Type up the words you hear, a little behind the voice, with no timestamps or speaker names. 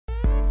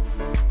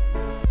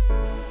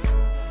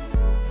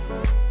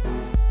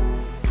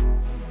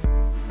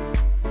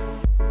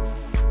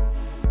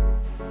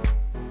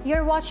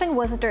You're watching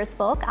Visitor's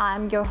Book.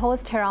 I'm your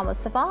host, Hira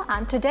Mustafa,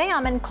 and today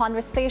I'm in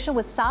conversation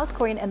with South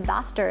Korean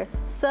Ambassador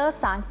Seo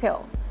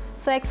Sang-pyo.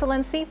 So,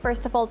 Excellency,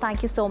 first of all,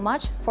 thank you so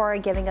much for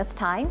giving us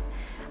time.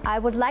 I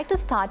would like to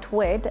start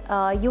with,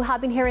 you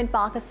have been here in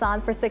Pakistan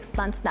for 6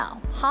 months now.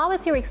 How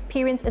is your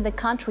experience in the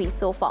country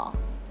so far?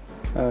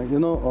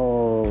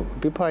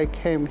 Before I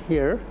came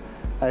here,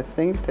 I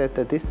think that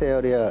this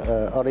area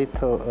a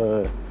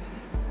little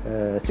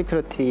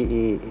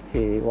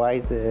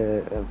security-wise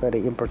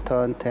very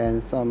important,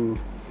 and some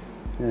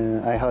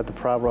I had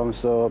problems.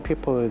 So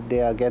people, they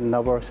are getting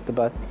nervous.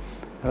 But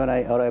when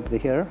I arrived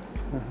here,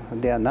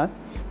 they are not.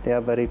 They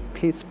are very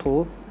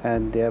peaceful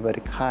and they are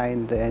very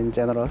kind and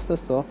generous.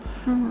 So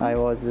I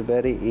was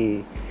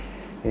very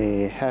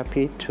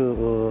happy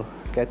to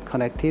get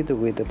connected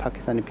with the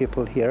Pakistani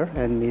people here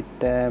and meet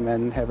them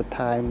and have a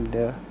time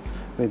there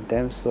with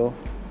them. So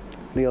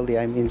really,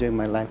 I'm enjoying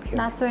my life here.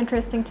 That's so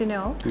interesting to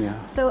know.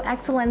 Yeah. So,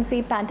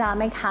 Excellency,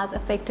 pandemic has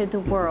affected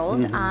the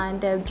world,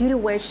 and due to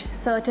which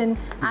certain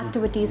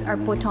activities are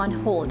put on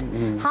hold.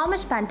 How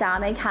much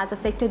pandemic has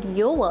affected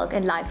your work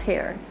and life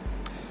here?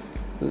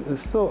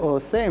 So,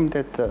 same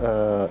that,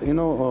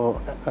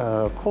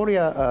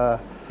 Korea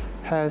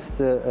has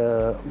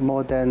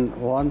more than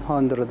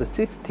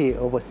 160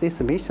 overseas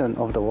missions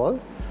of the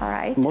world. All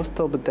right. Most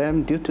of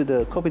them, due to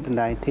the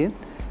COVID-19,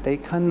 they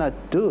cannot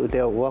do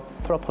their work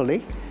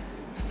properly.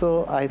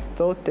 So I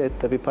thought that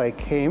before I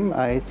came,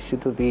 I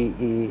should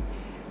be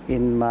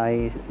in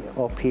my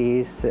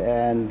office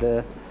and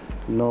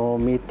no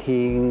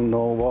meeting,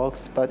 no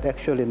works, but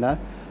actually not.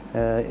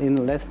 In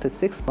the last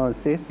 6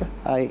 months,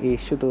 I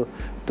should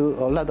do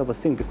a lot of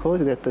things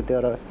because that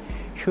there are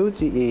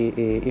huge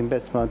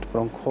investment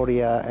from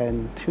Korea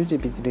and huge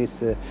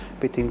business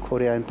between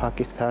Korea and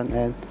Pakistan,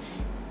 and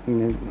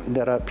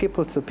there are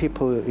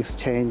people-to-people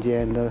exchange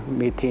and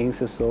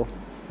meetings. So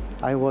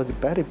I was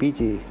very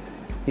busy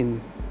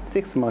in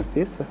 6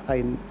 months.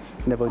 I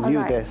never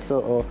knew that.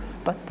 So,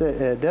 but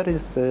there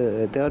is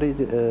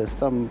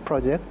some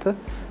project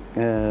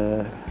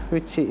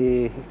which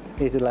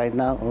is right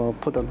now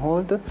put on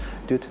hold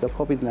due to the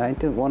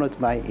COVID-19. One of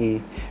my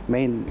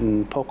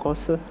main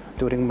focus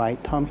during my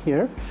time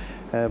here,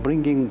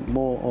 bringing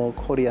more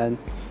Korean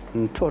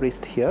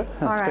tourists here,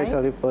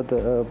 especially for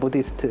the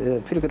Buddhist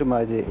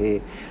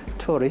pilgrimage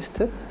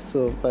tourists.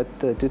 So, but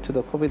due to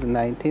the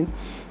COVID-19,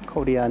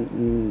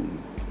 Korean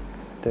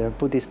the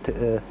Buddhist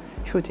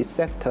huge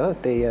sector,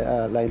 they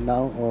are right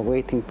now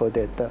waiting for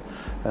that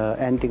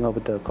ending of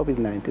the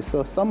COVID-19.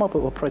 So some of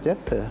our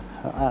projects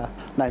are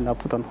right now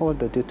put on hold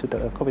due to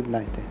the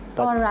COVID-19.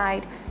 All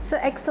right. So,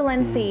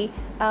 Excellency,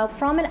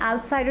 from an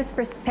outsider's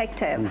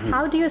perspective,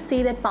 how do you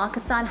see that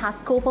Pakistan has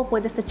coped up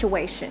with the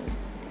situation?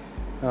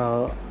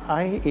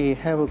 I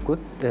have a good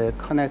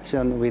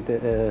connection with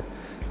the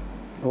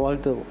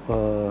World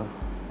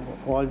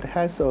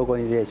Health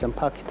Organization,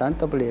 Pakistan,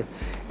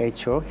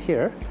 WHO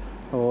here.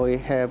 We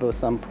have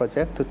some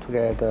project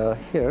together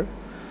here.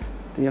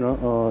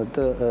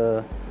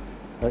 The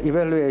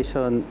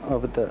evaluation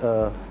of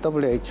the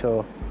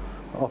WHO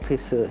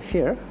office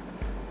here,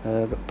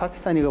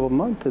 Pakistani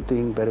government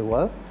doing very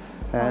well,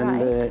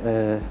 and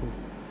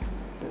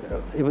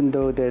even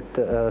though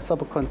that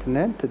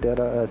subcontinent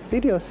there are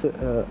serious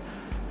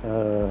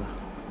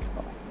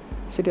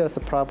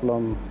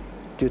problem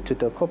due to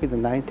the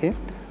COVID-19,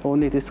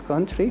 only this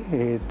country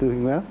is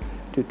doing well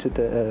due to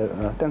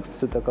the thanks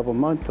to the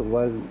government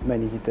well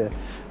managed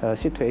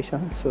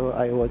situation. So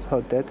I was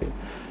heard that,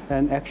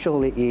 and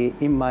actually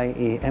in my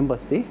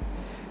embassy,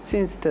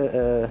 since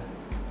the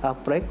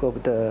outbreak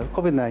of the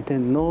COVID-19,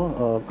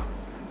 no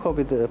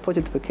COVID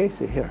positive case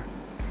here.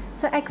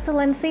 So,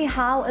 Excellency,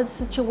 how is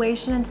the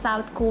situation in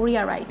South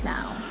Korea right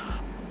now?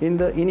 In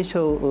the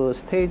initial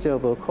stage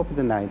of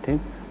COVID-19,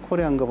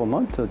 Korean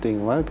government are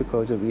doing well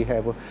because we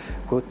have a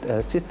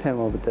good system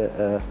of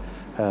the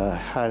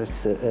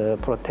health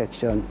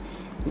protection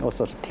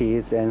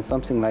authorities and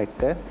something like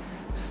that.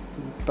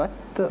 But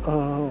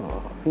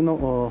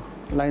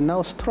right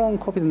now strong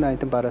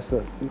COVID-19 virus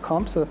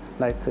comes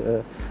like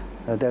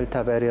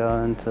Delta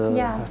variant,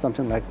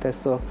 something like that.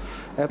 So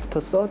after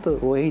third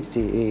wave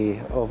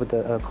of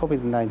the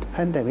COVID-19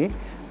 pandemic,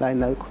 right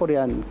now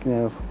Korean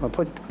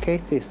positive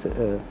cases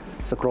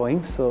is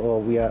growing. So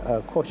we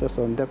are cautious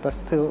on that, but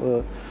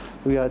still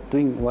we are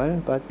doing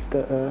well. But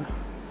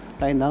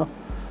right now,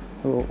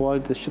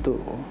 world should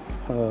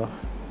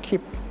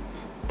keep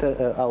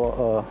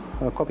our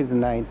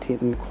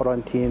COVID-19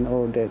 quarantine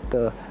or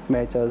that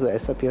measures,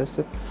 SOPs.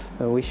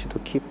 We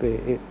should keep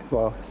it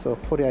well. So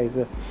Korea is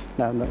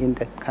now in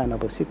that kind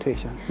of a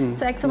situation.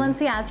 So,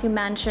 Excellency, as you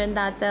mentioned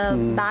that the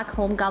back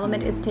home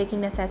government is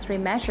taking necessary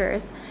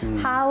measures,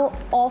 how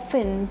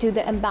often do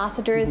the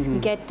ambassadors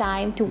get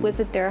time to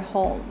visit their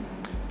home?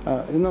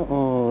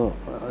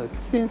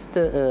 Since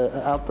the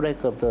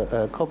outbreak of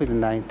the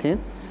COVID-19,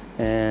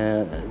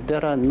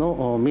 there are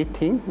no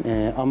meeting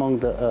among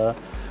the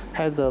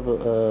heads of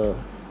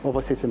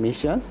overseas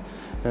missions.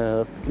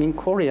 In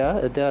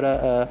Korea, there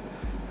are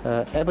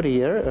every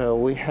year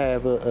we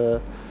have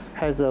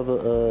heads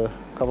of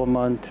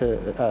government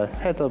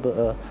head of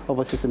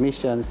overseas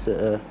missions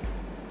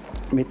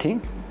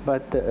meeting,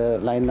 but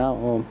right now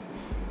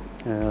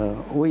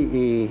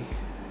we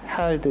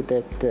held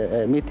that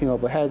meeting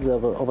of heads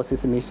of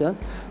overseas mission,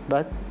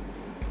 but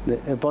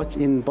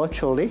in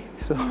virtually,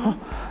 so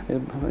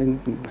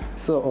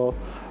so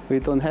we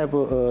don't have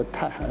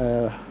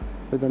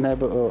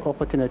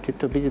opportunity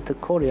to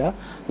visit Korea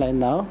right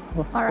now.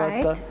 All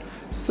right. But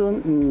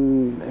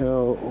soon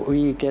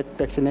we get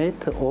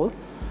vaccinated all,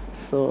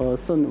 so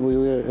soon we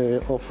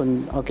will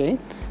open again.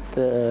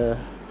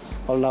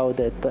 Allow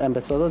that the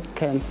ambassadors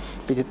can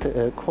visit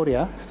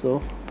Korea.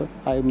 So, but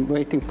I'm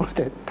waiting for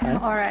that time.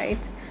 All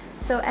right.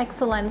 So,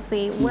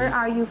 Excellency, where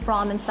are you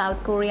from in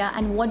South Korea,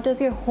 and what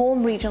does your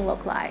home region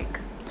look like?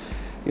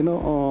 You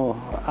know,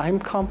 I'm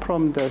come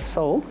from the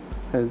Seoul.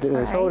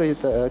 Seoul is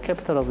the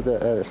capital of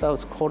the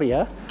South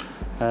Korea.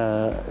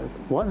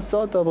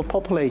 1/3 of the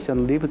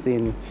population lives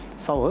in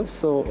Seoul,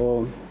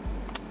 so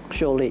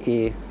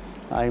surely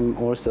I'm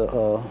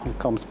also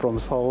comes from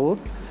Seoul.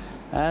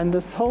 And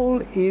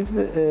Seoul is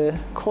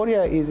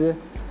Korea is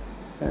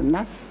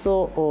not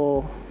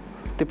so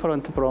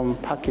different from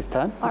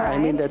Pakistan. Right. I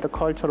mean that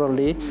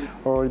culturally,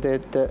 or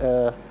that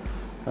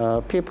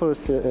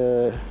people's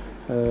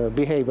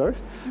behaviors,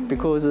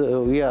 because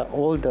we are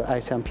all the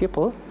Asian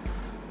people.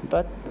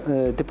 But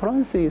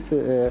difference is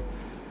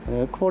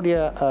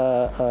Korea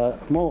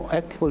more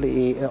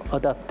actively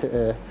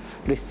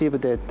receive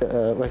that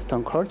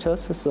Western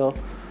cultures, so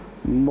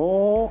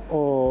more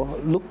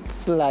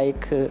looks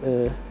like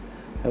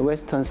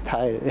Western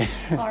style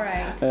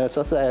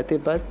society,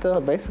 but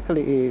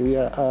basically we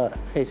are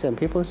Asian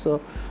people, so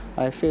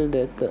I feel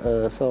that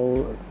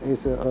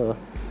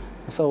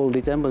Seoul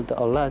resembled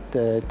a lot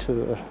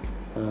to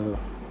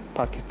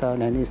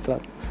Pakistan and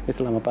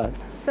Islamabad.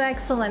 So,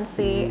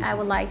 Excellency, I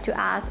would like to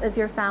ask, is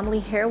your family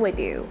here with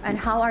you, and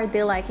how are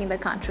they liking the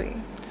country?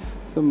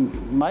 So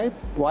my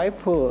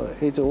wife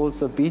is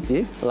also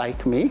busy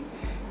like me.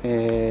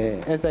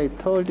 As I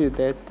told you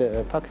that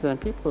Pakistan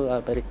people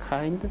are very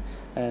kind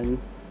and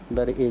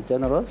very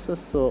generous,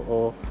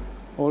 so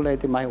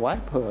already my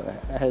wife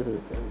has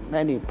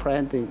many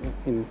friends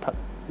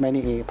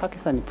many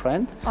Pakistani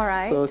friends. All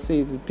right. So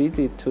she is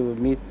busy to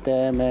meet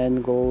them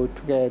and go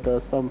together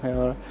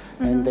somewhere,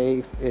 and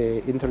they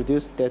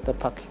introduce that the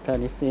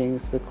Pakistani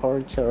things, the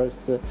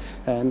cultures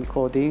and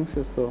clothing.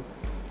 So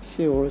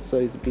she also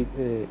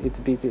is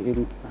busy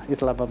in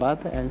Islamabad,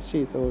 and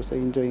she is also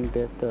enjoying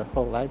that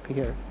whole life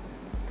here.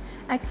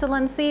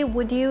 Excellency,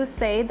 would you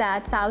say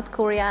that South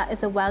Korea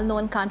is a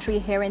well-known country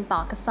here in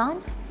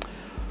Pakistan?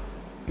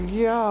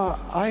 Yeah,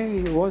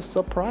 I was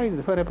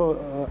surprised whenever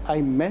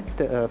I met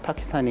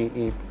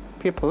Pakistani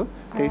people.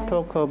 They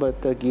talk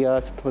about the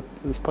Gear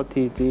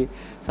Strategy,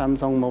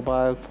 Samsung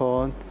mobile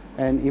phone,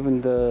 and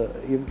even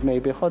you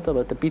maybe heard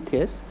about the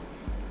BTS.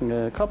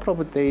 A couple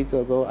of days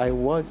ago, I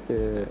was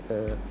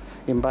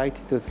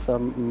invited to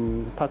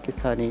some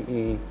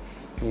Pakistani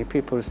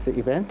people's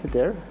event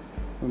there.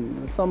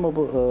 Some of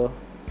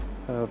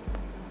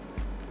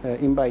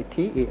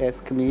invitee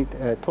asked me,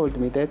 told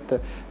me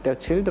that their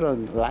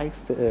children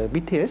likes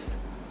BTS.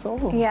 So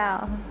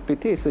yeah,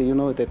 BTS, you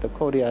know, that the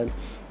Korean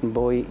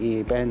boy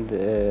band,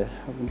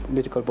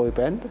 musical boy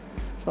band.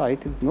 So I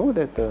didn't know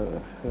that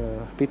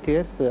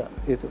BTS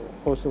is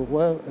also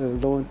well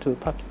known to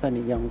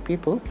Pakistani young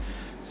people.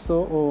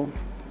 So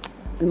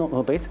you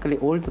know, basically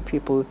all the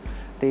people,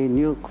 they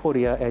knew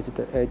Korea as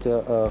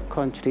a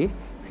country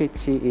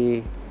which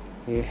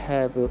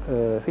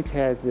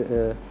has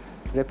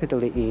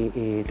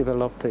rapidly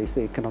developed its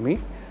economy.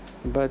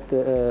 But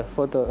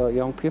for the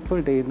young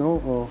people, they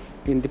know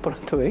in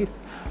different ways.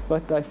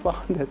 But I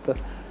found that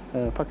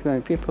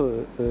Pakistani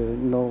people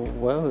know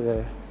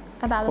well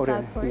about Korea.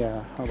 South Korea.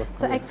 Yeah, about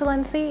So, Korea.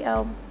 Excellency,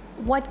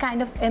 what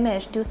kind of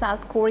image do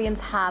South Koreans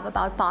have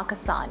about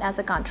Pakistan as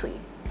a country?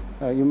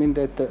 You mean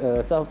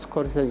that South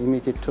Korea's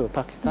image to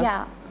Pakistan?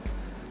 Yeah.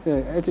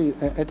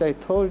 As I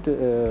told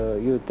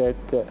you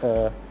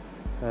that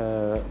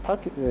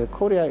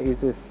Korea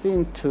is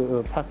seen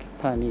to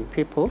Pakistani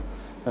people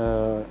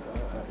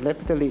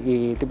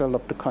rapidly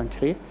developed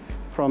country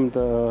from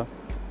the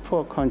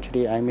poor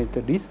country, I mean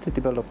the least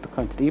developed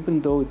country,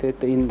 even though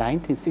that in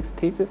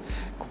 1960s,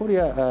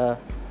 Korea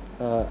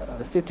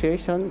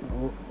situation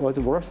was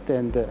worse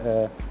than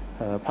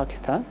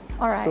Pakistan.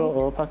 All right.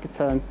 So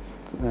Pakistan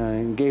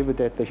gave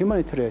that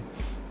humanitarian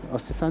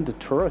assistance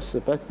to us,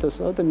 but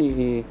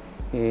suddenly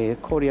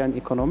Korean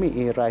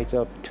economy rise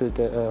up to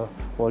the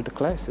world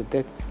class.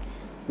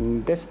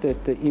 That's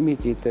the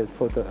image that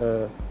for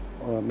the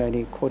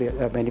many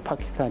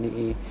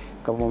Pakistani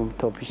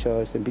government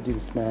officials and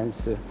businessmen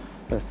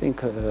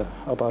think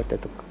about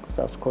that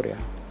South Korea.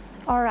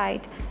 All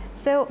right.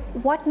 So,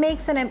 what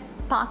makes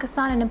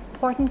Pakistan an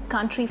important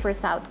country for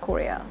South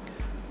Korea?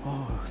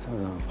 Oh, so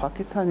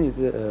Pakistan is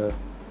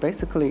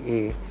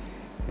basically,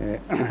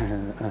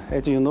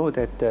 as you know,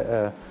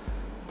 that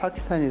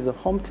Pakistan is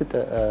home to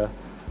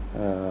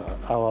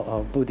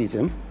our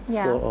Buddhism.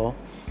 Yeah. So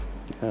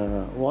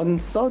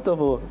 1/3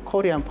 of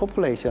Korean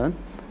population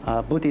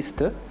are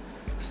Buddhist.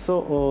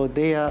 So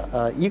they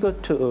are eager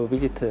to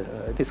visit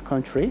this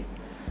country.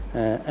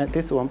 And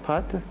this one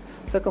part.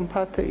 Second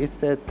part is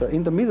that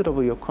in the middle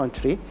of your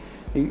country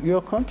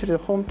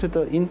is home to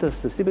the Indus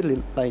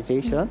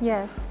civilization.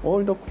 Yes.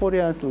 All the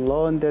Koreans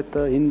learn that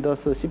the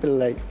Indus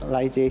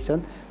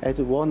civilization as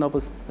one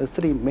of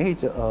three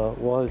major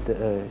world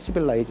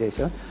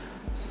civilization.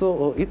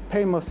 So it's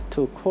famous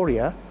to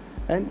Korea,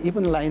 and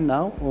even right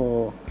now,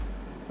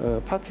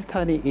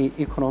 Pakistani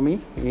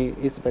economy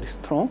is very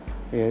strong,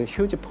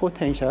 huge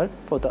potential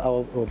for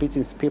our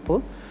business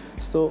people.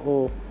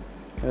 So.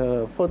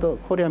 For the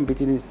Korean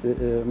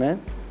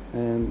businessmen,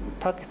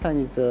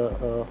 Pakistan is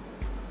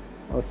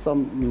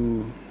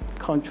some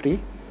country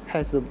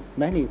has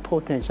many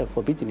potential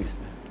for business.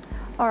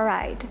 All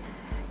right.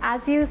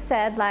 As you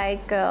said,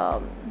 like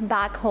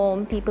back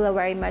home, people are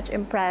very much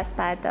impressed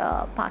by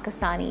the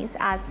Pakistanis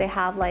as they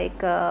have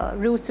like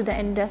roots to the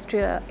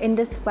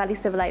Indus Valley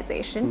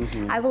civilization.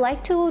 I would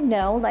like to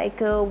know, like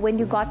when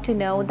you got to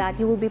know that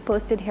you will be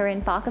posted here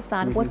in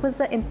Pakistan, what was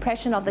the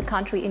impression of the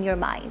country in your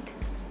mind?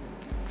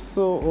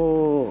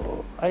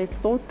 So I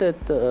thought that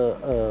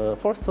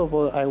first of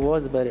all, I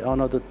was very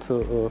honored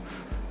to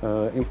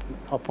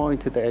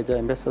appointed as an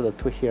ambassador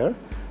to here.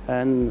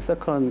 And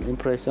second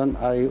impression,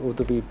 I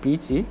would be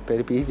busy,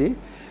 very busy.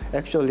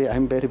 Actually,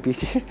 I'm very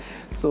busy.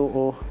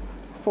 So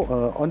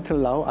until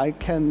now, I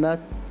cannot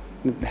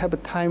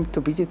have time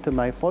to visit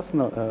my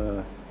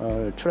personal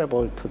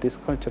travel to this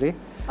country.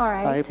 All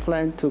right. I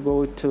plan to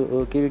go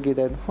to Gilgit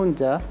and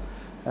Hunza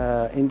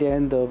in the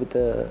end of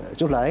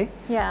July,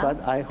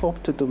 but I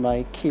hope to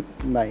keep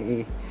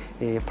my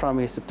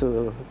promise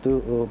to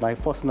do my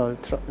personal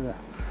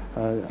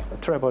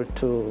travel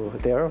to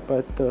there.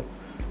 But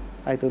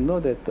I don't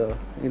know that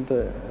in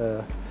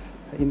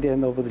the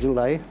end of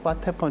July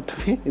what happened to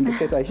me in the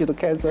case I should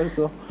cancel.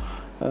 So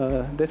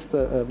that's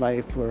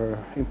my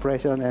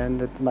impression,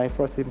 and my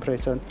first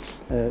impression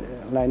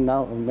right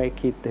now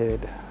make it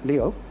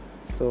real.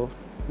 So.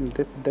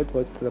 That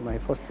was my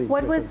first impression.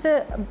 What was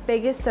the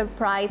biggest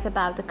surprise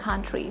about the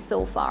country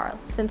so far,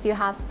 since you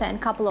have spent a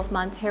couple of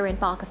months here in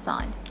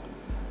Pakistan?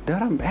 There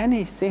are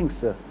many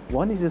things.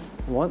 One is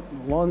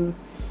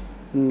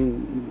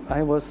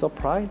I was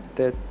surprised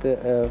that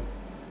the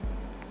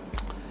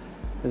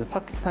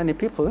Pakistani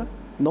people,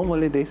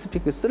 normally they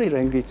speak three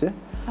languages.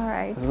 All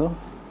right.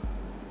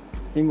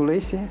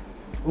 English,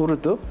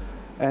 Urdu,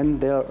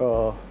 and their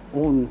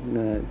own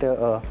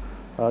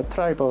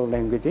tribal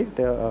language,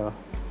 the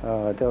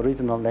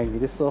regional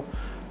language. So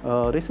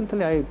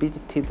recently I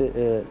visited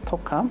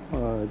Tokam,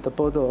 the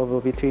border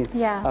between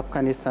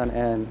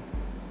Afghanistan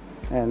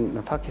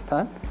and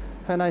Pakistan.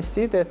 And I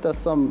see that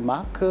some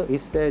mark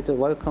it says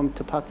 "Welcome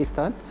to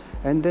Pakistan,"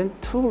 and then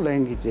two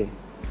languages.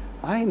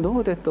 I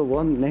know that the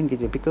one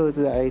language because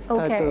I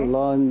started to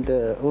learn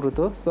the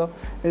Urdu, so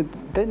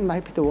that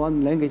might be the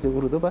one language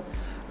Urdu, but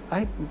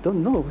I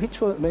don't know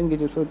which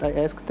language. So I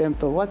asked them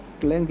to what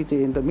language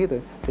in the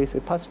middle. They say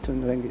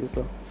Pashtun language.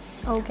 So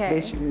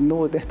they should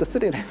know that the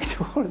three language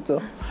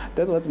also.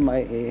 That was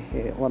my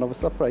one of the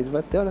surprise.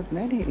 But there are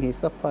many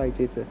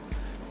surprises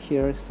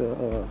here.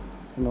 So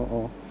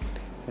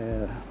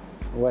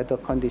weather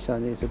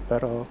condition is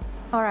better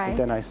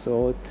than I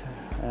thought,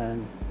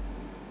 and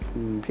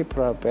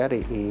people are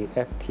very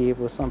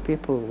active. Some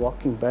people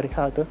working very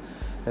hard.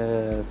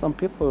 Some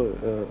people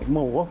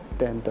more work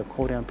than the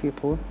Korean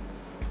people.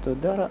 So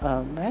there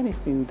are many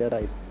things that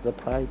I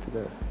surprised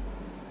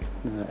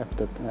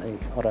after I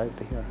arrived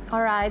here.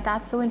 All right,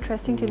 that's so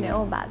interesting to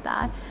know about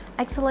that.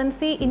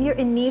 Excellency, in your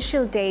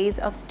initial days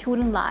of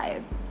student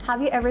life,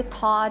 have you ever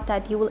thought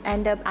that you will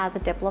end up as a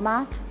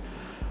diplomat?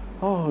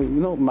 Oh,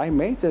 my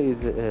major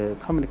is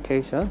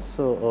communication,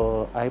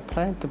 so I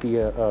plan to be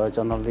a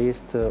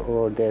journalist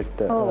or that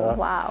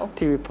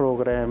TV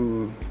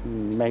program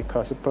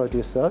makers,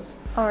 producers.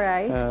 All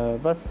right.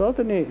 But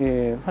certainly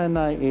when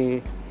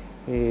I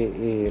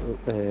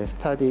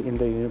study in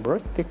the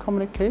university,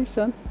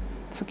 communication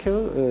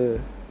skill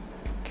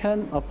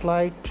can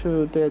apply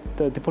to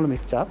that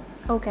diplomatic job.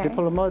 Okay.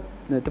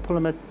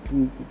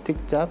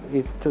 Diplomatic job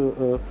is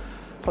to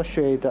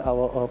persuade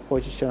our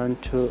position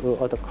to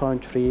other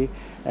country,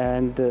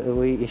 and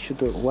we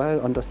should well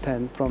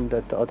understand from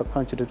that other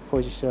country's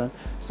position,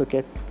 so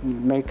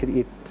make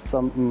it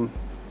some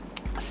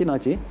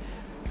synergy.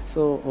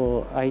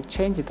 So I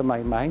changed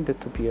my mind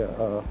to be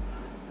a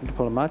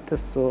diplomat.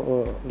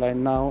 So right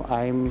now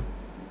I'm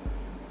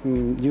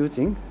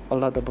using a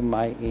lot of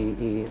my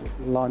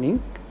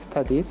learning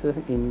studies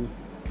in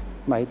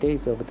my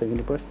days of the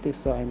university.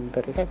 So I'm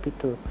very happy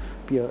to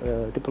be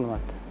a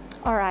diplomat.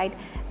 All right.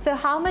 So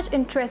how much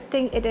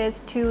interesting it is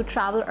to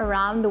travel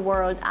around the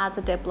world as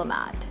a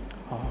diplomat?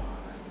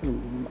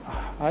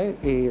 I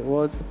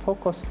was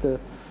focused,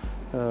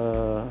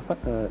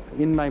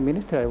 in my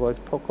ministry, I was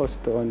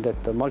focused on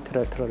that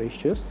multilateral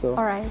issues. So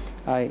I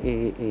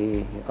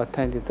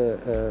attended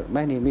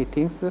many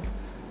meetings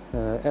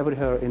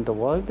everywhere in the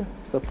world.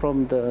 So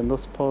from the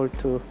North Pole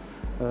to,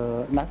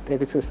 not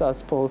exactly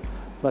South Pole,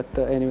 but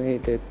anyway,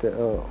 that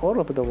all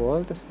over the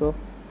world. So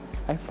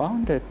I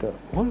found that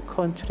all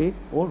country,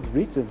 all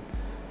region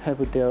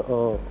have their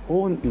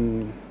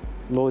own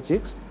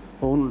logics,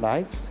 own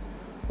lives,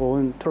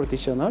 own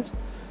traditionals.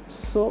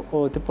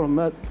 So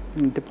diplomat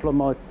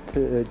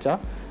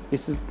job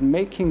is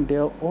making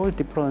their all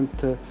different,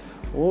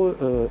 all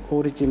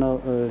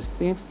original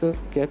things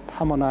get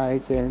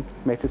harmonized and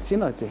make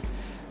synergy.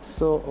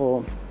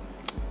 So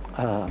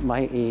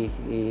my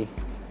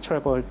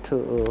travel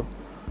to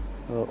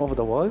over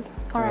the world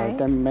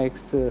that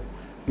makes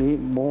me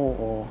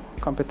more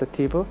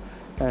competitive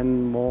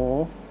and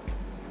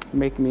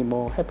make me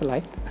more happy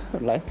life.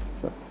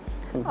 So,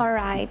 all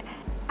right.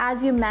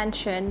 As you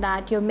mentioned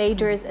that your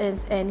majors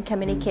is in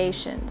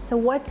communication. So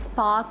what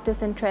sparked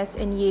this interest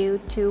in you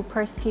to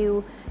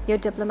pursue your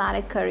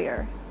diplomatic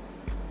career?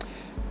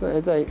 So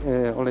as I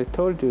already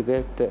told you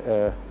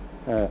that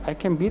I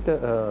can be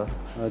the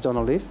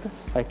journalist,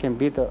 I can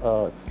be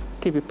the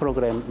TV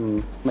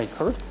program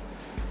makers,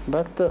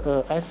 but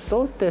I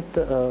thought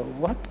that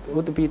what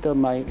would be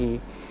my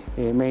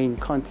main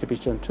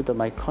contribution to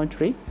my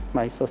country,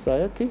 my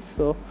society.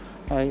 So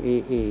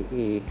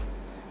I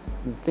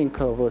think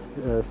of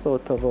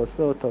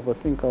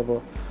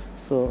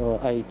so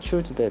I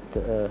choose that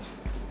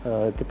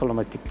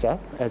diplomatic job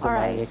as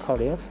my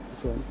career.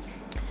 So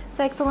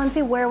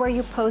Excellency, where were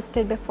you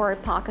posted before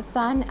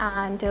Pakistan,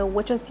 and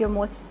which is your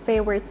most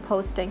favorite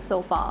posting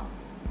so far?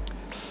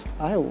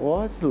 I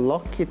was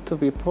lucky to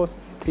be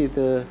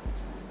posted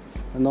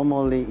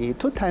normally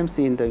 2 times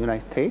in the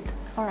United States,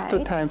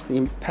 2 times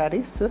in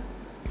Paris.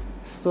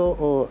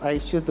 So I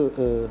should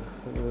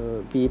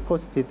be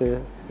posted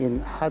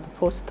in hard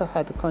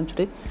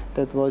country.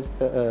 That was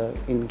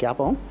in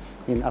Gabon,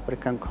 in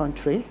African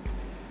country.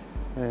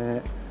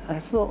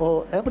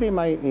 So every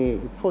my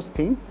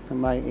posting,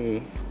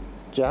 my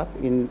job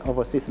in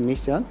overseas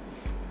mission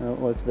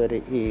was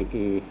very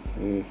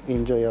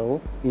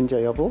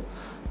enjoyable.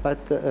 But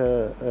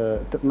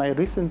my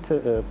recent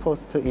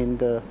post in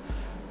the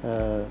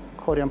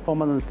Korean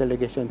permanent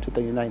delegation to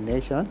the United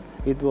Nations,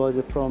 it was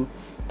from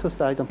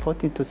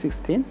 2014 to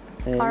 16.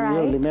 You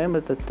remember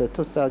that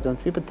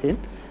 2015,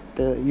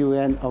 the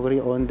UN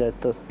agreed on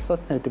that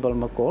Sustainable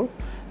Development Goal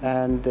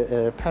and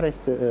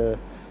Paris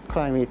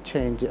Climate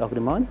Change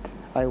Agreement.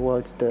 I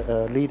was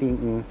the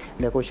leading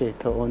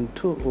negotiator on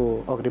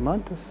 2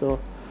 agreements. So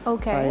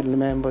I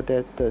remember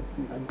that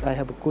I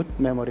have a good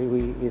memory.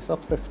 We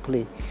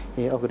successfully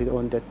agreed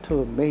on the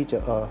 2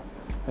 major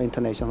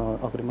international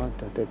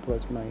agreements. That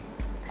was my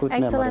good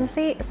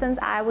Excellency, memory. Since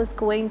I was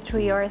going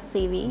through your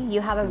CV,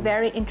 you have a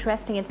very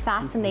interesting and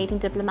fascinating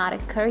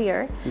diplomatic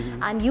career,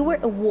 and you were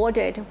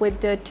awarded with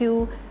the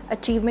 2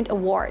 achievement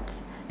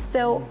awards.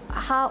 So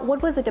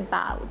what was it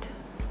about?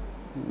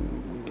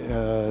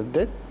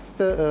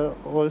 That's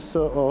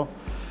also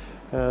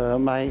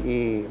my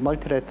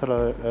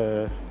multilateral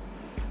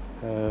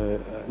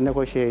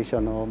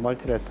negotiation or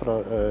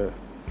multilateral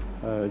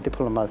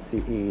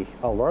diplomacy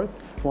award.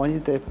 One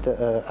is that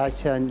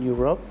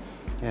ASEAN-Europe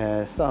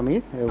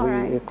Summit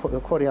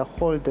Korea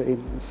hold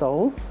in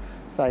Seoul.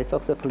 So I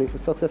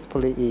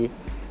successfully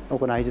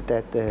organized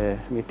that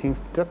meeting.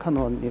 Second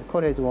one,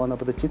 Korea is one of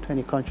the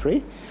G20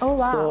 countries. Oh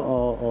wow!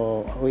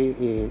 So we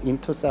in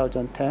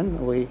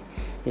 2010 we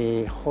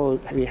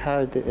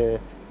held the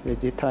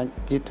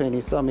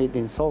G20 summit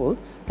in Seoul.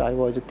 So I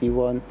was the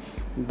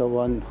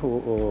one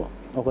who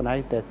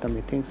organized that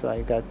meeting. So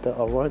I got the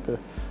award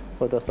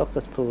for the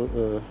success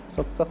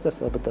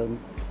of the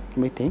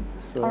meeting.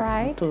 So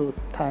 2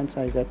 times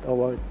I got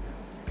awards.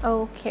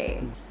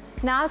 Okay.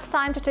 Now it's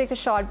time to take a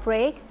short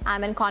break.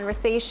 I'm in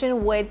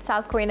conversation with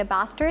South Korean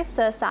Ambassador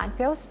Sir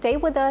Sang-pyo. Stay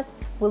with us.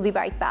 We'll be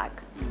right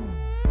back.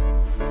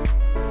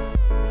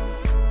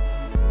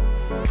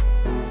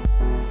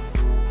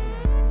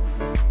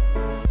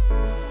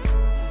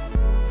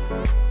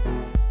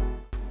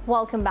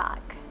 Welcome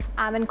back.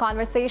 I'm in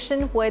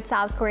conversation with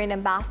South Korean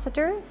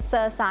Ambassador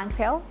Sir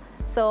Sang-pyo.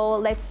 So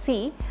let's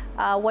see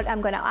what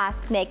I'm going to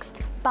ask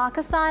next.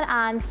 Pakistan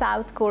and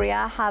South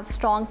Korea have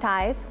strong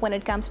ties when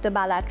it comes to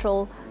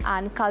bilateral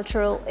and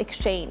cultural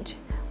exchange.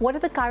 What are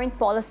the current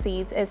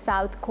policies is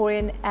South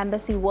Korean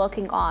embassy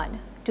working on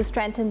to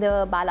strengthen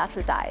the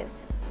bilateral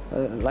ties?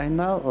 Right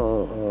now,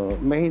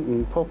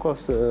 main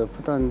focus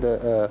put on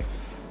the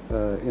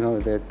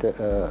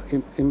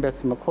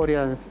investment,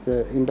 Korea's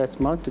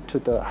investment to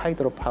the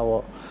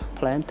hydropower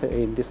plant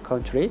in this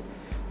country.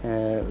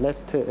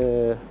 Last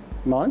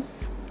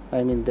month,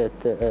 I mean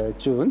that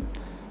June,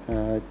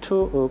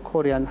 2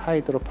 Korean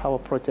hydropower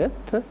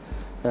projects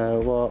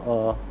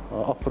were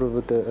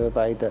approved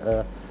by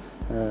the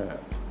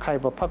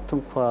Khyber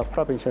Pakhtunkhwa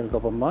provincial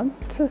government,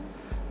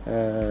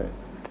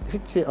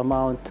 which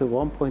amount to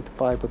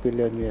 $1.5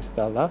 billion US.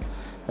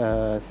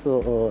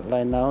 So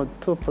right now,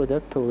 2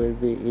 projects will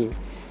be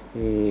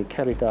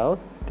carried out.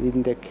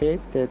 In the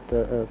case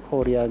that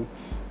Korean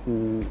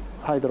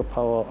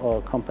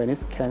hydropower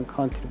companies can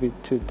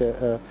contribute to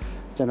the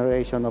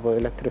generation of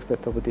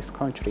electricity of this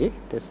country.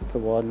 That's the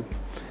one.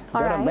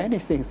 There are many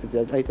things.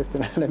 I just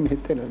let me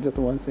tell you just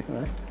one thing,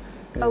 right?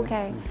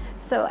 Okay.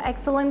 So,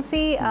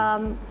 Excellency,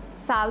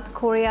 South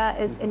Korea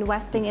is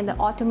investing in the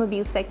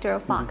automobile sector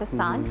of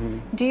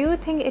Pakistan. Do you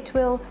think it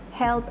will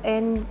help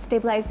in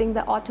stabilizing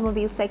the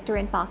automobile sector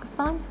in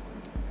Pakistan?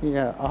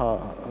 Yeah,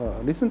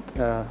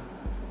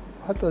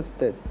 what was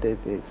that?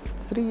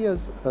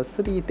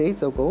 3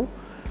 days ago,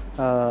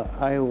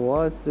 I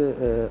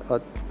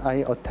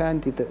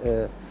attended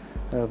a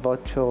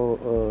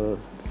virtual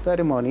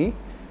ceremony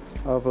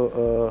of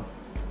a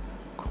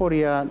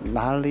Korea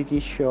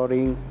knowledge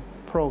sharing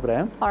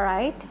program. All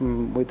right.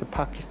 With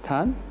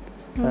Pakistan.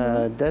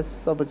 That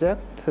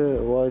subject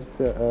was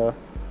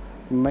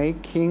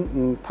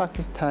making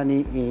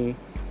Pakistani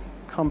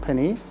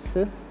companies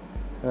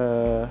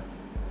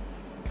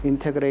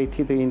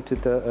integrated into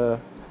the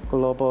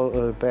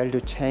global value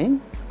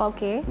chain.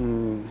 Okay.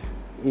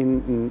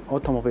 In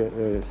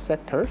automobile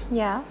sectors.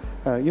 Yeah.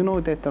 You know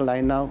that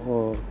right now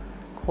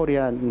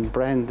Korean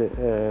brand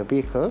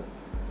vehicle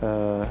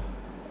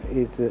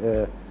is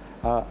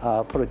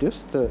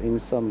produced in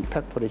some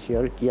factories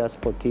here, Kia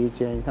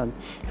Sportage and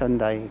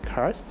Hyundai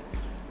cars.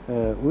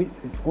 We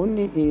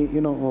only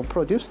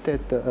produce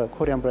that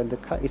Korean brand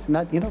car is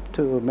not enough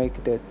to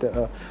make that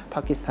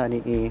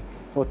Pakistani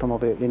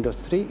automobile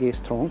industry is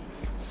strong.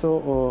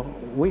 So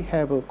we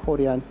have a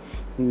Korean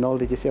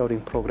knowledge sharing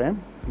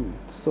program.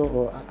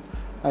 So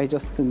I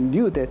just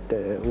knew that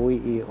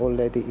we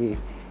already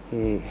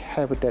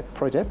have that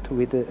project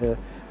with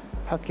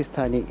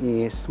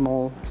Pakistani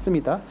small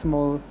SMIDA,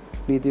 small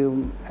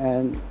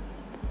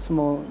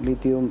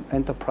medium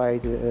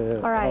enterprise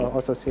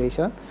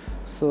association.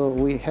 So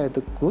we had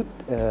a good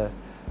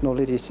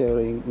knowledge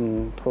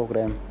sharing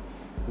program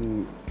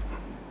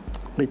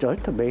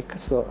result to make.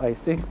 So I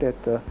think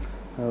that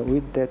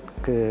with that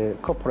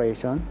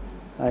cooperation,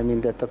 I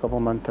mean that the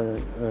governmental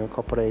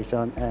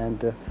cooperation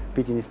and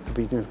business to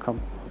business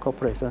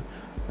cooperation,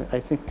 I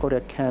think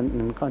Korea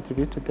can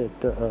contribute to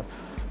that,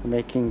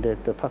 making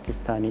that the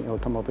Pakistani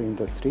automobile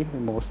industry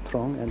more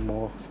strong and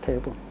more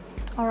stable.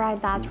 All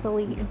right, that's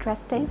really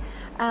interesting.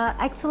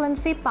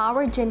 Excellency,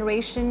 power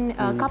generation,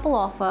 a couple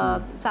of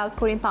South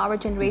Korean power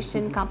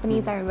generation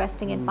companies are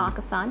investing in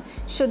Pakistan.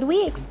 Should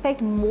we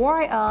expect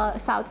more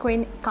South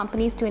Korean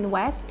companies to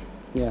invest?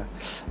 Yeah,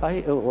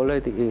 I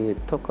already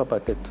talked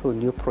about the 2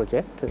 new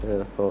projects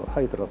for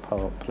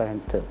hydropower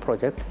plant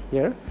project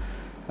here.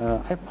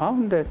 I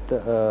found that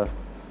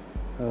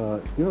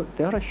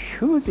there are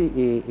huge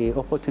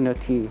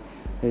opportunity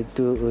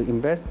to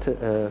invest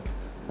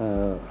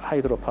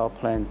hydropower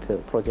plant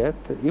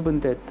project, even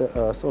that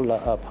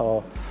solar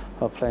power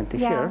plant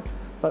here,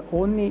 but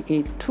only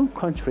in 2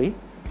 countries.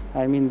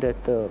 I mean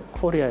that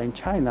Korea and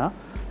China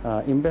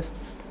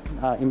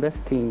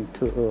investing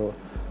to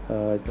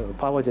the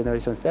power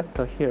generation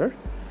sector here.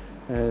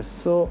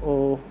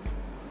 So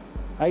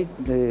I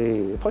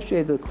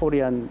persuade the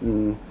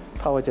Korean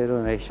power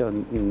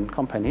generation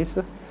companies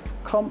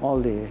come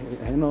early.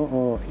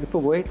 If we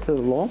wait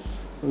long,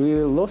 we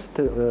will lose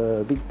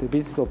the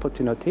business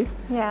opportunity.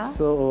 Yeah.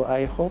 So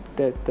I hope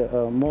that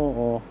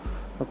more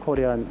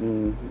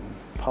Korean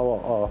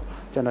power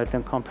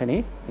generating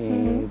company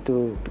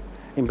to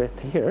invest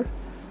here.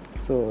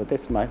 So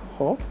that's my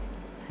hope.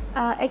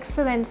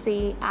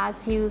 Excellency,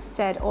 as you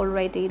said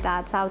already,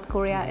 that South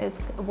Korea is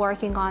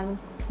working on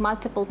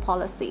multiple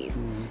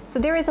policies. So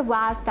there is a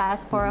vast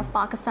diaspora of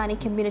Pakistani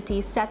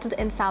communities settled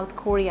in South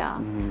Korea.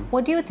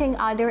 What do you think,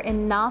 are there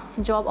enough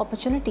job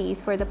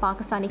opportunities for the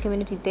Pakistani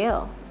community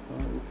there?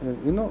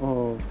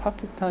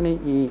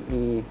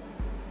 Pakistani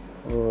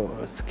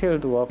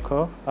skilled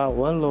workers are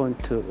well known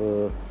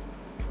to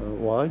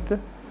world.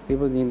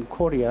 Even in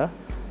Korea,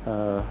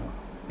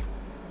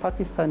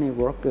 Pakistani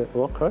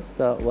workers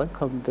are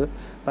welcomed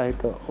by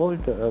all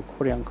the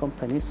Korean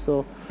companies.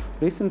 So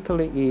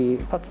recently,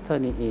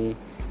 Pakistani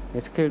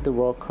skilled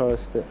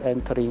workers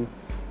entering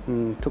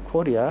to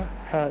Korea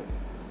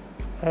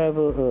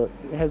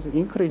has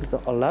increased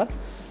a lot.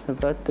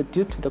 But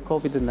due to the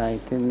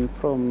COVID-19,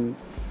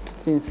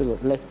 since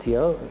last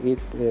year,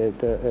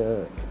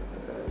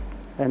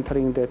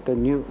 entering the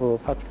new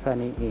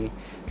Pakistani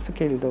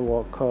skilled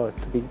worker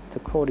to be to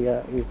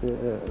Korea is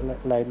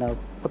right now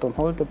put on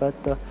hold.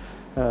 But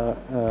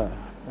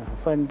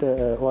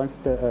once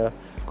the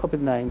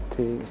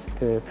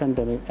COVID-19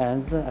 pandemic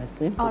ends, I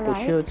think the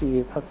huge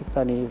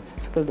Pakistani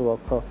skilled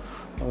worker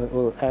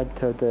will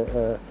enter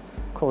the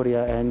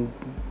Korea and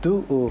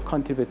do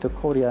contribute to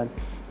Korean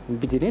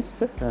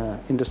business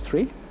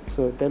industry.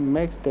 So that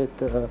makes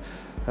that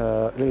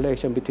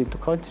relation between the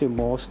country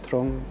more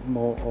strong,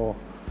 more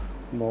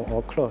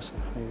close,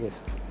 I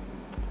guess.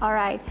 All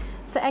right.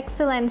 So,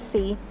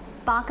 Excellency,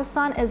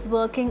 Pakistan is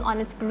working on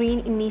its Green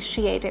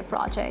Initiative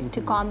project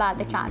to combat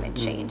the climate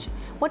change.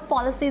 What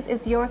policies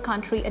is your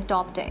country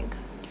adopting?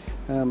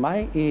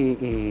 My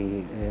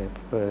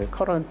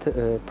current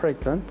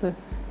president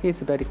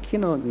is very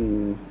keen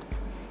on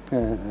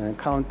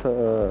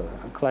counter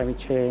climate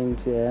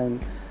change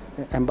and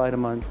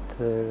environment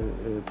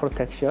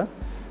protection.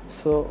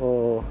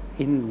 So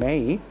in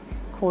May,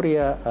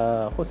 Korea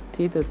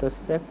hosted the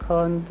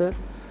second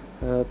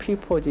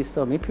P4G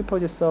Summit.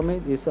 P4G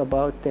Summit is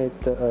about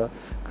that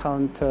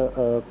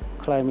counter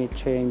climate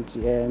change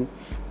and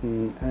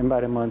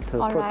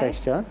environmental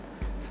protection.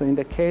 So in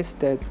the case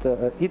that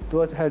it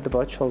was held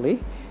virtually,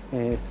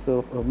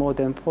 so more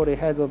than 40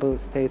 heads of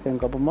state and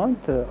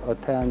government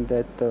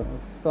attended the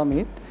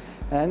summit,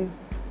 and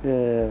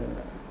the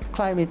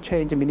climate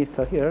change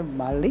minister here,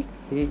 Malik,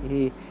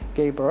 he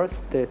gave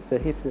us that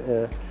his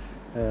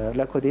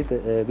recorded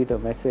video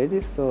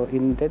message. So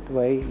in that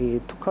way,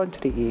 two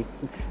countries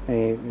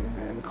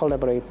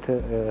collaborate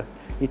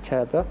each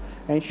other.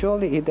 And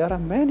surely there are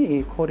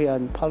many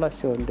Korean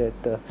policies on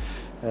that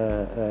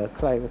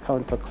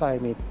counter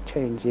climate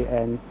change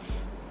and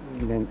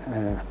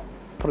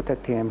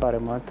protecting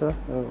environment.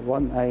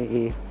 One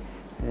I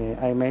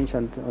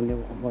mentioned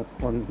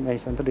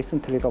mentioned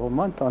recently,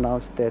 government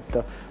announced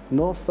that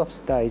no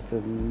subsidies,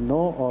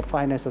 no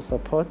financial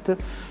support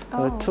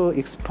to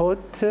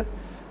export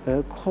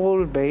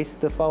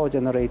coal-based power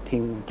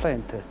generating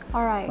plant.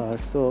 All right.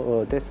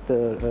 So that's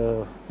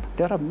the.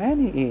 There are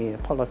many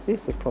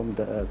policies from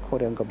the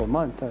Korean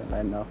government,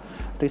 and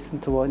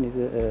recent one is,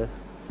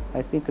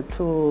 I think,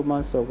 2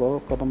 months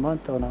ago,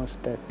 government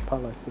announced that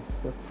policy.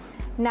 So.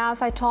 Now,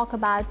 if I talk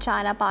about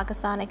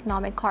China-Pakistan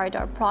Economic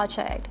Corridor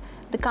project,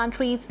 the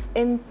countries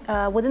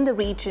within the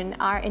region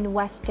are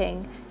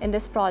investing in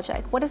this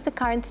project. What is the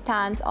current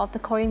stance of the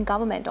Korean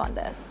government on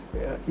this?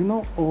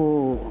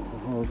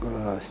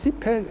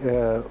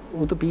 CPEC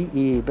would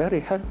be very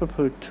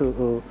helpful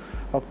to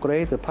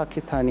upgrade the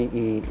Pakistani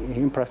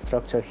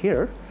infrastructure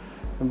here,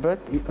 but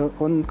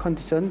on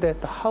condition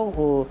that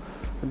how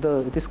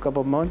this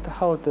government,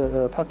 how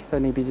the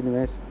Pakistani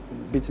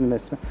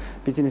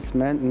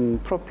businessmen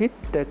profit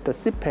that the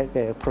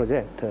CPEC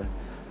project.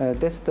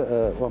 That's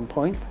the one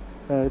point.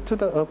 To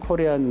the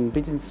Korean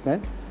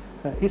businessmen,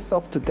 it's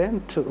up to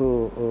them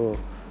to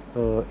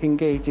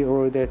engage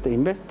or that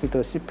invest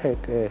the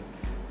CPEC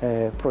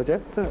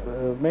project.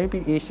 Maybe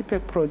a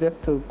CPEC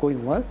project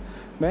going well.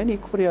 Many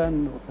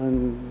Korean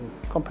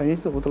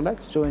companies would like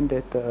to join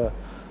that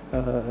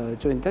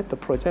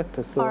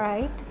project. So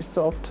it's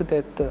up to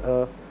that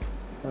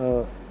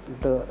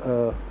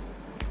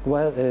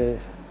the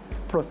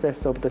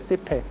process of the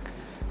CPEC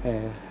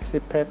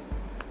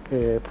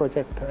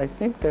project. I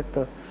think that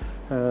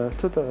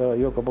to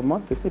your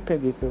government, the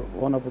CPEC is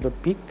one of the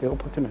big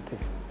opportunity.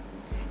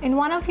 In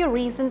one of your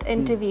recent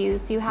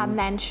interviews, you have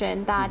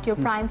mentioned that your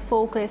prime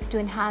focus is to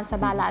enhance the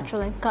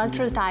bilateral and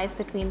cultural ties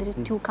between the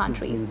two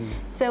countries.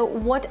 So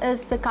what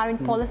is the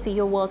current policy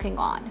you're working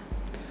on?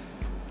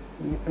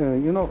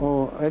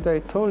 As I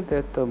told,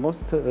 that the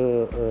most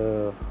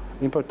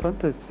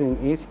important thing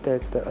is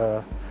that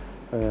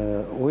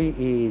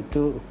we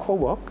do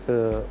co-work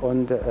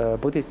on the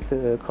Buddhist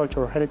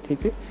cultural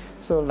heritage.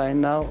 So right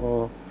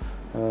now,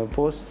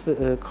 both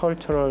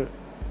cultural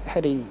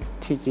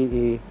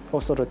heritage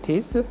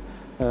authorities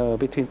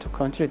between two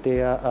countries,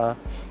 they are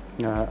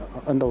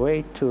on the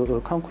way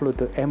to conclude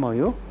the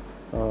MOU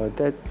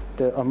that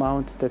the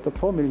amount that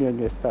 $4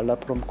 million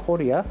from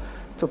Korea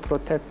to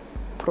protect,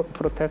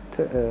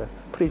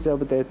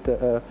 preserve that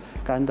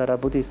Gandhara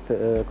Buddhist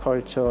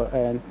culture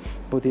and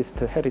Buddhist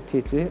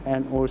heritage,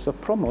 and also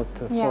promote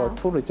for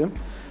tourism.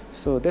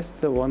 So that's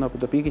the one of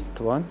the biggest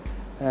one.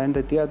 And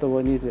the other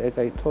one is, as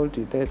I told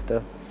you,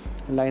 that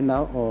right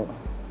now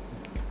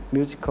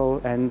musical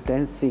and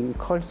dancing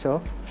culture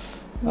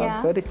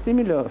are very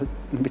similar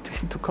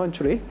between two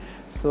countries.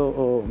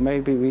 So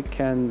maybe we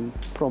can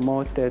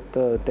promote that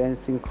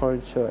dancing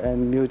culture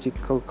and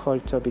musical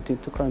culture between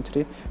two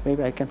countries.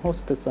 Maybe I can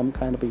host some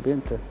kind of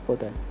event for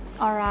that.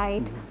 All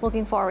right,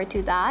 looking forward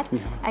to that.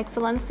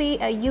 Excellency,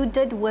 you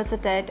did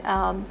visit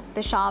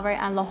Peshawar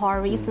and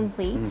Lahore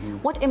recently.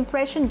 What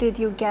impression did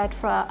you get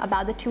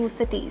about the two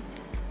cities?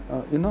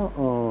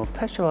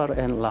 Peshawar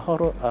and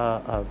Lahore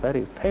are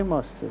very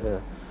famous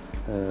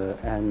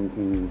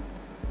and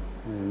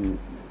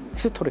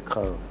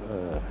historical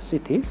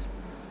cities.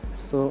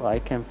 So I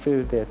can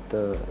feel that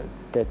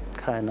that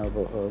kind of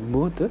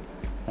mood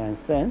and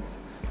sense.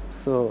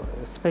 So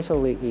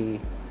especially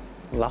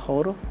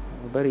Lahore,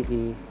 very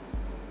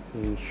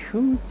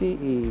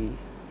huge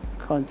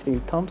country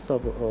in terms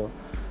of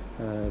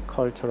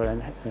cultural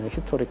and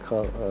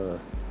historical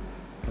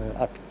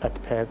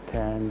aspect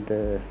and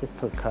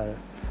historical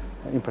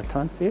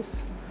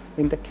importances.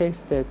 In the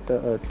case that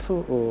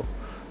two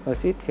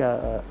cities,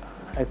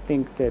 I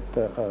think that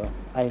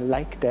I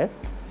like that,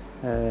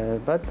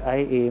 but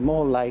I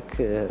more like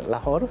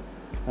Lahore.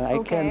 I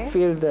can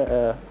feel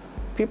the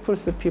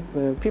people's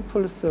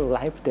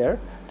life there.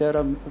 There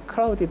are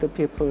crowded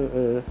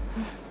people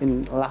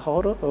in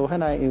Lahore.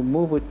 When I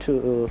moved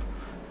to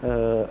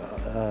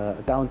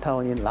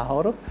downtown in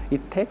Lahore,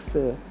 it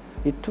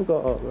took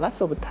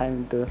lots of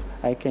time.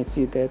 I can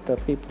see that the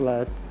people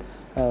are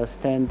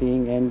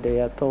standing and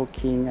they are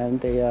talking and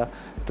they are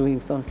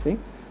doing something.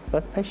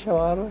 But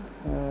Peshawar,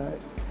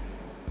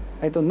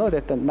 I don't know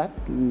that not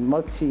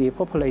much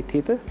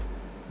populated.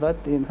 But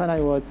when I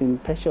was in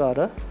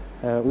Peshawar,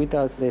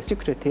 without the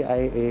security,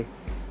 I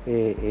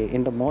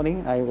in the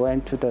morning, I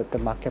went to the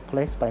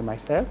marketplace by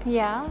myself.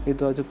 Yeah.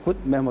 It was a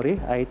good memory.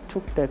 I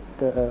took that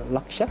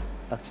laksha,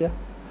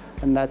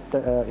 and not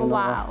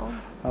Wow.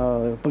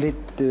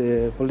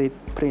 bullet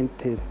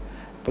printed,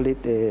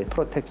 bullet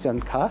protection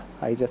car.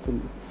 I just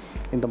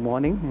in the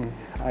morning,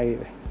 I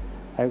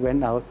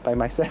went out by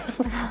myself.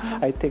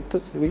 I take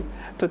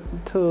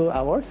 2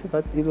 hours,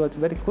 but it was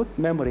very good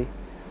memory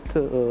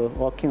to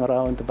walking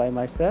around by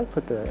myself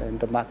in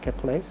the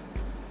marketplace.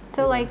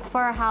 So like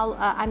for how,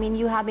 I mean,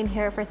 you have been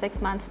here for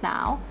 6 months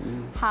now.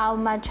 How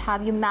much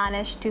have you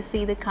managed to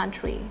see the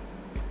country?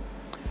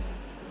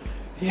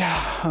 Yeah,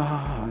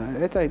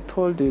 as I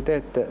told you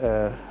that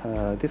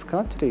this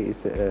country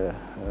is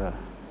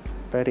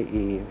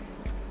very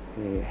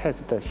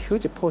has the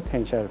huge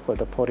potential for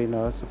the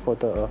foreigners, for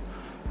the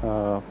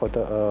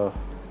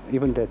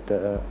even that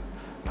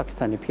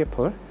Pakistani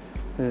people.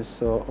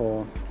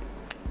 So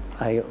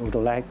I would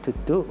like to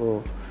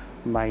do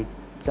my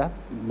job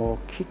more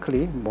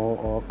quickly,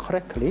 more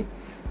correctly.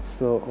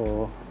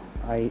 So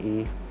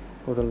I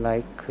would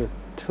like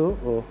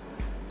to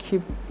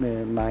keep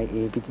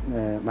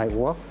my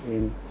work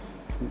in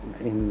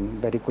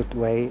very good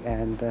way,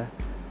 and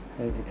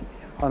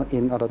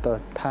in other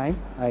time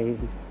I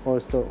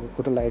also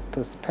would like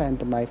to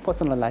spend my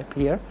personal life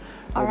here.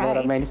 All There are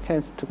right. many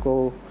chances to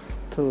go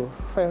to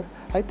where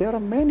there are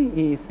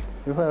many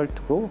where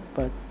to go,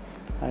 but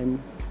I'm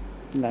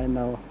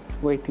now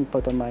waiting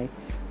for my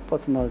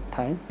personal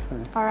time,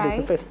 All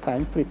right.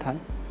 free time.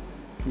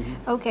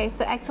 Okay,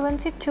 so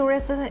Excellency,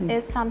 tourism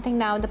is something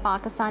now the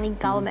Pakistani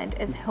government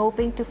is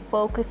hoping to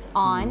focus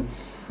on.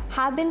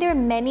 Have been there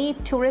many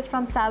tourists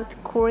from South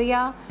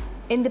Korea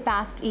in the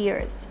past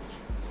years?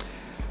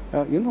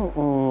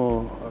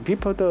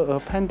 Before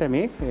the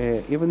pandemic,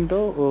 even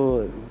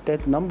though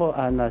that number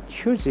are not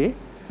huge,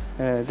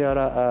 there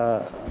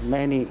are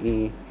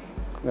many,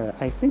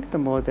 I think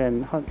more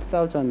than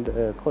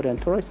 1,000 Korean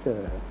tourists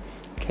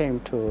came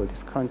to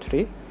this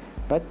country,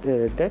 but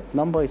that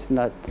number is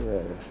not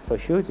so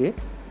huge.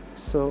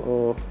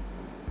 So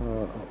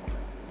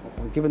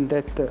given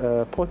that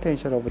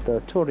potential of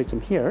the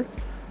tourism here,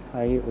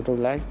 I would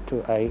like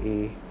to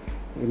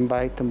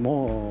invite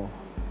more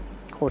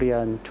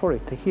Korean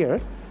tourists here,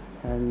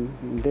 and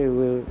they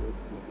will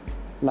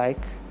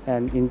like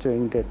and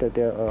enjoying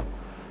their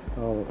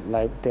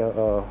life,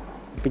 their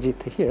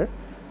visit here.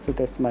 So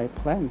that's my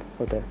plan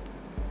for that.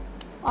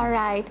 All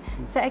right.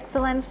 So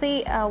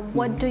Excellency,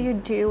 what do you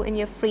do in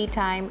your free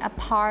time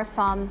apart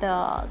from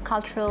the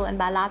cultural and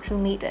bilateral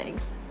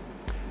meetings?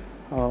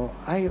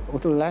 I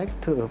would like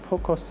to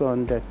focus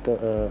on that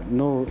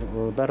know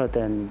better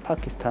than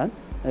Pakistan.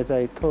 As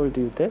I told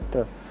you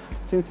that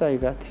since I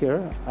got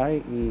here,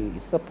 I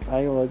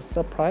was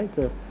surprised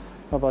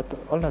about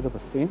a lot of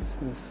things.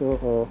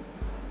 So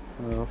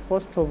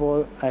first of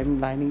all,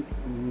 I'm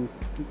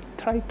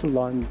try to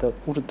learn the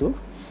Urdu.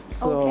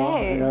 So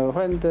Okay.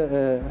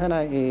 when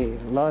I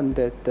learned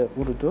that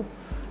Urdu,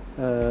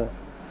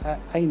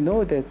 I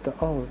know that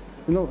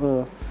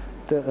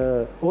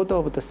the order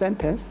of the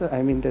sentence.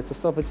 I mean that the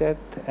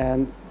subject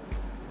and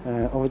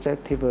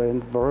objective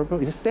and verb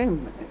is the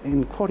same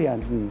in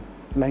Korean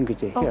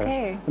language here.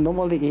 Okay.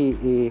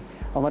 Normally,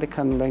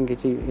 American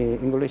language,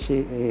 English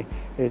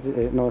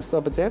is no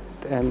subject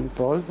and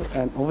verb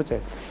and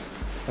object,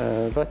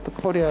 but the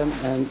Korean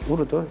and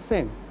Urdu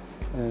same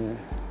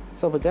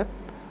subject,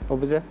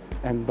 object,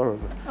 and verb.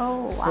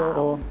 Oh, wow.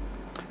 So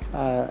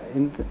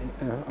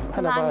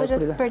The language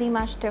is pretty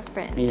much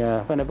different.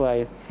 Yeah, whenever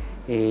I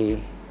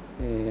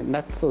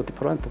not so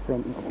different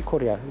from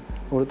Korea,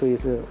 Urdu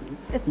is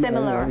It's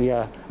similar.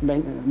 yeah,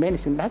 many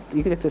things not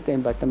exactly the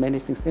same, but many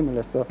things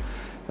similar. So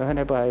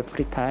whenever I have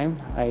free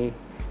time, I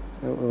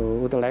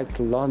would like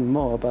to learn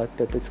more about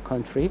this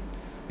country.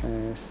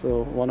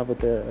 So one of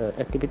the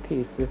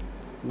activities is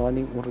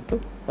learning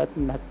Urdu, but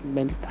not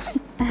many times.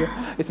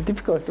 It's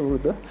difficult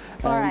Urdu.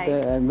 All And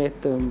right. I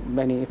met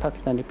many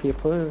Pakistani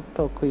people,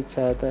 talk to each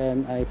other,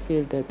 and I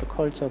feel that the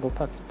culture of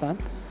Pakistan.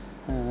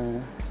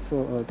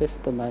 So that's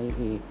my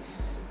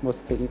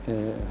most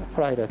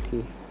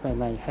priority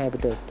when I have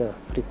that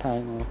free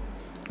time or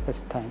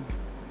rest time.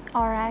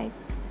 All right.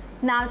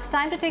 Now it's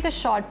time to take a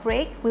short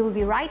break. We will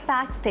be right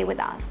back. Stay with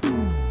us.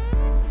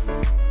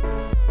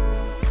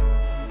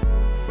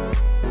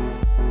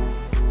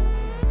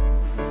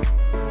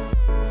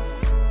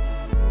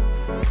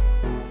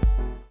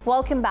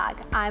 Welcome back.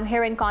 I'm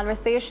here in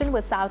conversation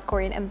with South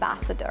Korean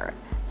ambassador.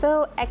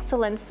 So,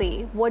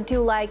 Excellency, what do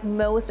you like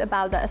most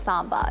about the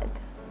Islamabad?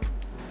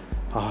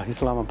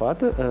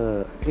 Islamabad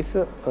is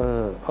a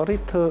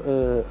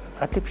little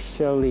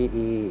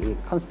artificially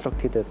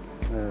constructed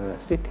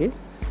city.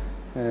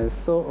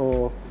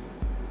 So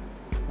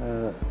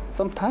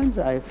sometimes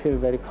I feel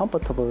very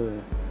comfortable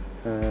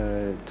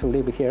to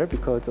live here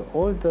because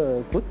all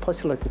the good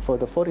facility for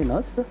the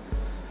foreigners.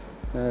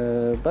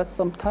 But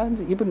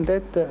sometimes even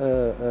that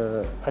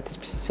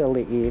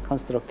artificially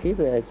constructed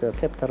as a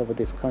capital of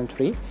this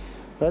country,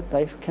 but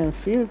I can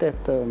feel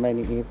that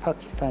many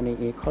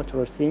Pakistani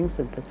cultural things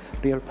and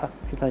real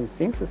Pakistani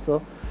things.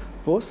 So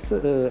both,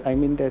 I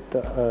mean that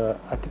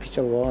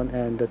artificial one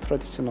and the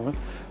traditional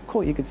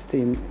coexist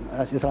in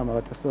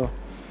Islamabad. So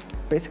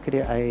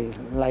basically, I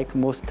like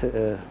most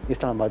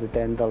Islamabad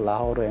than the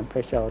Lahore and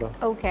Peshawar.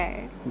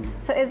 Okay.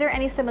 So is there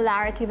any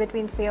similarity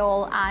between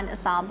Seoul and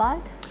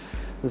Islamabad?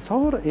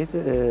 Seoul is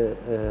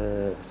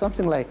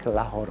something like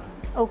Lahore.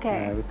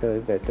 Okay.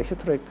 Because that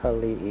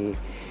historically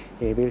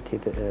built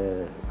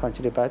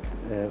country, but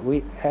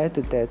we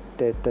added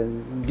that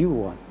new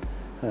one,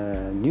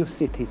 new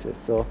cities.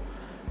 So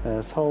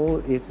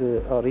Seoul is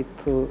a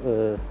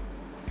little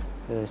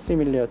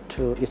similar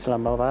to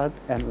Islamabad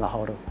and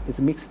Lahore. It's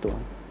a mixed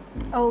one.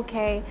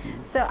 Okay.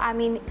 So, I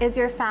mean, is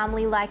your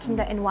family liking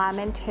the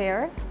environment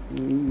here?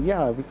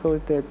 Yeah,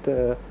 because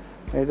that,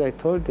 as I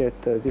told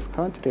that this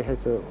country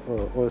has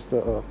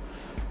also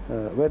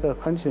weather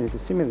conditions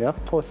is similar.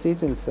 4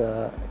 seasons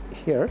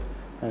here.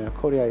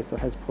 Korea also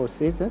has 4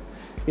 seasons.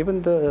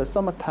 Even the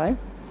summertime,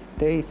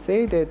 they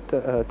say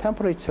that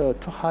temperature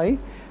too high,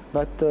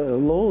 but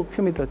low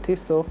humidity.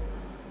 So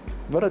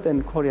better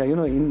than Korea. You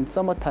know, in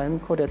summertime,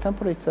 Korea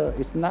temperature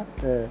is not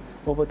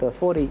over the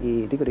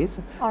 40 degrees,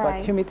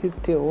 but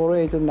humidity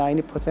always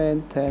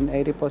 90% and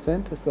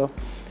 80%. So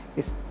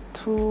it's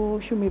too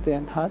humid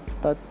and hot.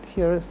 But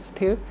here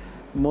still,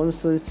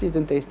 monsoon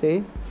season, they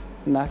say,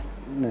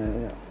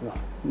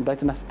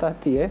 does not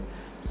start yet.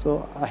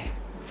 So I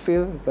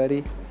feel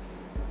very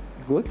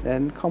good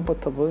and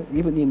comfortable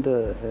even in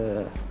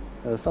the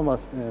summer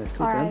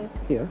season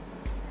here.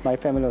 My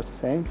family was the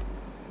same.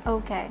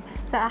 Okay.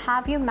 So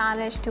have you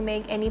managed to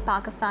make any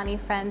Pakistani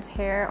friends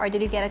here, or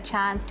did you get a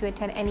chance to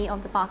attend any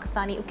of the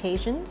Pakistani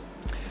occasions?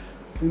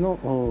 You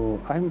know,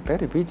 I'm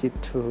very busy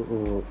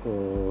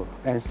to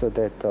answer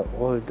that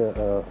all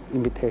the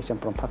invitation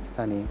from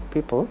Pakistani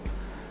people.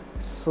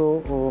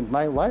 So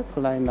my wife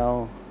right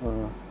now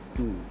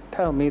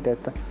tell me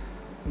that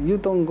you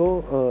don't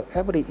go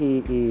every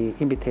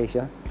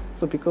invitation.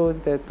 So because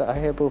that I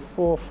have 4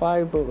 or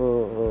 5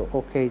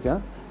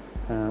 occasions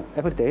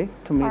every day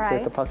to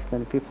meet the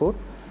Pakistani people.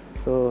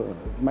 So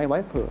my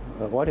wife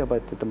worry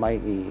about my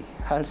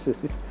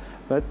health.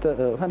 But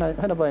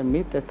whenever I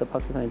meet the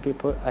Pakistani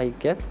people, I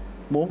get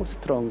more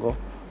stronger,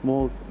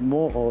 more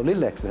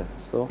relaxed.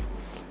 So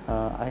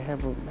I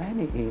have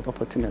many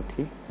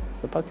opportunity.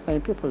 So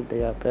Pakistani people,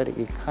 they are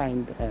very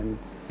kind and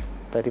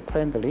very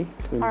friendly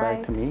to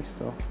invite me.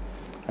 So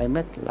I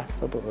met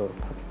lots of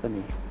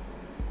Pakistani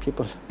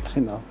people right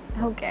now.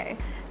 Okay.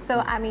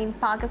 So, I mean,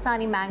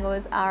 Pakistani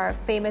mangoes are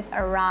famous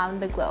around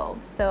the globe.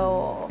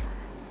 So,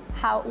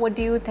 what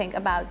do you think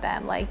about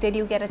them? Like, did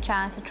you get a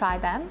chance to try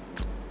them?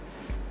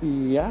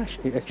 Yeah,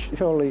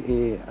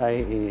 actually,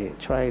 I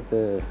tried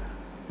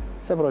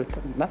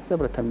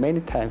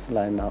many times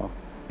right now,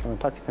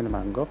 Pakistani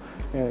mango.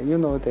 You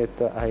know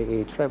that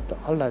I traveled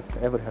a lot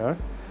everywhere.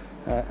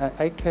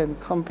 I can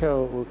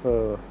compare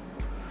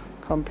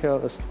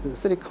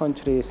 3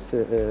 countries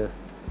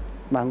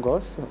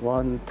mangoes.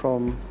 One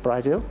from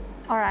Brazil.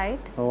 All right.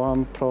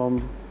 One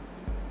from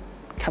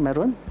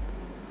Cameroon.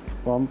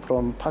 One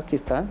from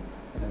Pakistan.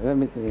 Let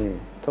me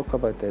talk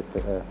about that.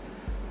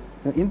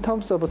 In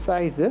terms of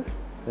size,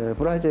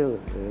 Brazil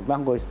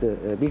mango is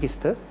the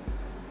biggest.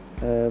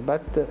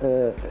 But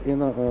you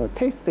know,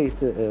 taste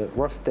is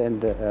worse than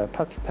the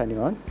Pakistani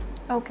one.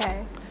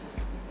 Okay.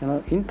 You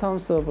know, in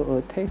terms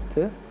of taste,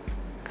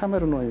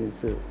 Cameroon one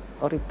is a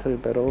little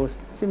better,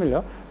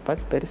 similar, but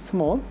very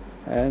small,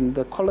 and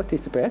the quality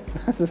is bad.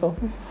 So,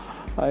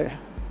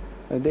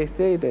 they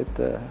say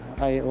that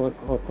I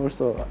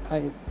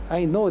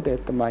know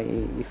that my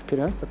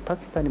experience,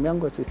 Pakistani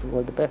mangoes is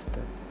the best.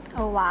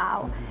 Oh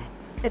wow.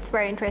 It's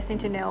very interesting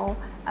to know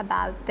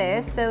about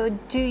this. So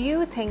do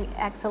you think,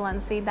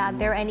 Excellency, that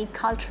there are any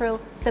cultural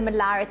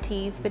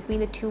similarities between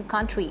the 2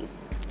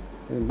 countries?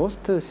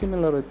 Most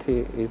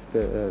similarity is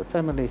the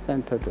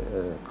family-centered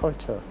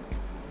culture.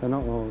 You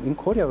know, in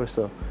Korea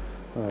also,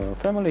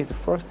 family is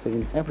first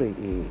in every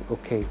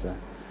occasion.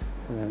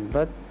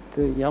 But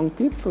the young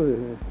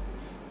people,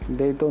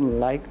 they don't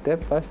like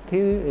that, but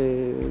still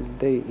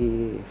they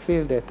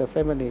feel that the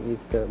family is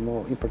the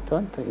more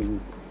important in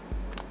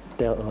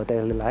their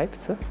daily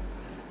lives.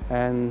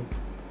 And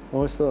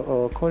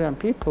also Korean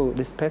people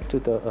respect to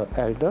the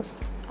elders.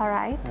 All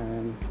right.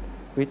 And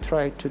we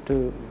try to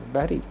do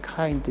very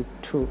kind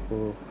to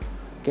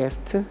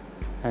guests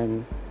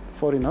and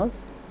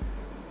foreigners.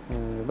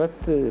 But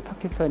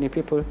Pakistani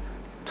people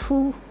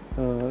too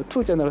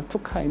generous, too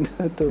kind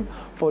to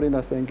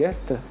foreigners and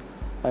guests.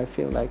 I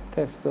feel like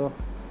that. So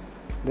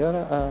there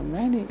are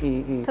many.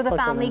 So the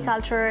family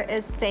culture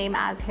is same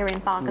as here in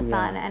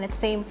Pakistan, and it's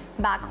same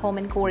back home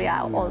in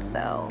Korea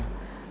also.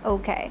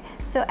 Okay.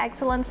 So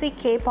Excellency,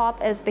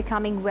 K-pop is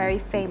becoming very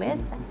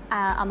famous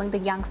among the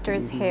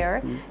youngsters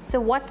here. So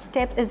what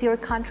step is your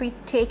country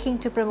taking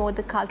to promote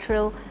the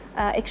cultural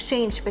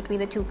exchange between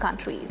the 2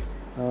 countries?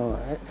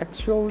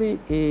 Actually,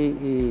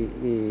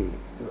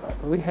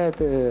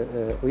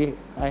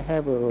 I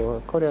have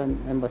a Korean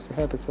embassy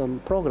have some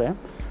program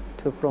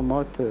to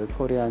promote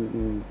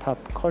Korean pop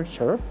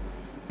culture.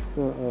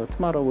 So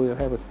tomorrow we'll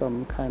have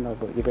some kind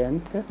of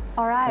event.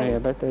 All right.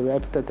 But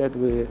after that,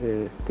 we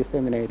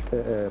disseminate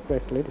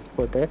press release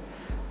for that.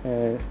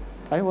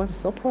 I was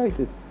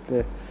surprised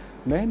that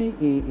many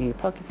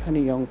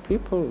Pakistani young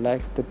people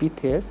like the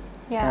BTS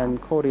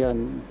and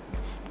Korean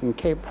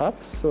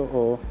K-pop.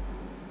 So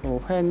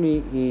when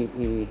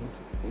we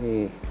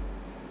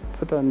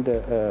put on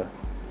the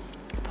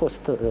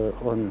post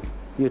on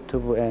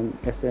YouTube and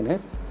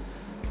SNS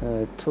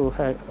to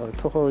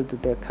hold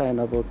that kind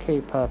of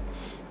K-pop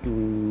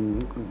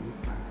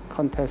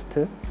contest,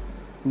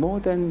 more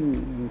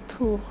than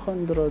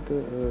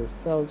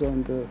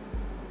 200,000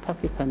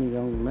 Pakistani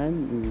young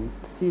men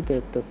see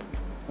that the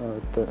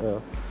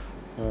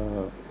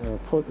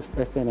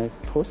SNS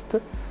post,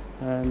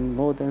 and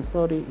more than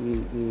 30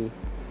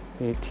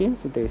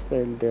 teams they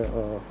send their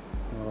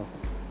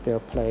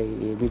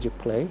music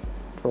play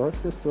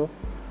process. So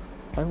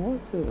I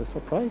was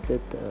surprised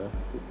that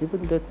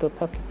even that the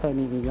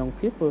Pakistani young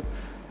people,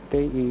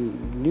 they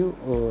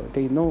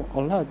know a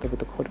lot about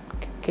the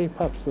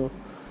K-pop. So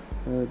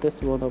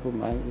that's one of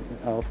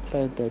our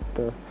plan,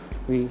 that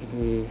we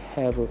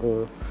have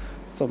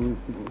some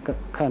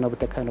kind of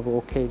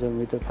occasion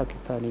with the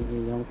Pakistani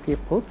young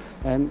people,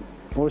 and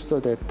also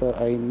that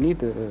I need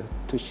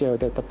to share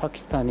that the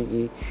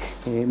Pakistani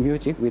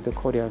music with the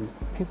Korean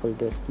people.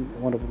 That's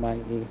one of my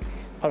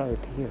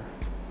priority here.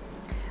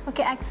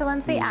 Okay,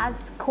 Excellency,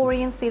 as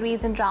Korean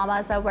series and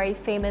dramas are very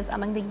famous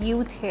among the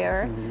youth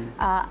here,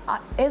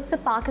 is the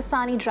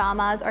Pakistani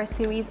dramas or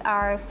series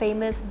are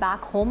famous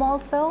back home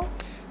also?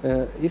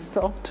 It's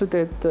up to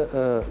that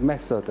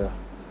method.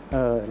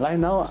 Right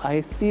now,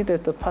 I see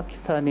that the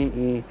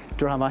Pakistani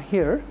drama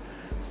here,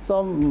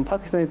 some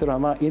Pakistani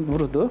drama in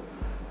Urdu,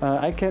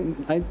 I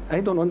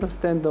don't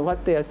understand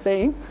what they are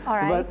saying,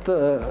 but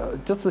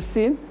just the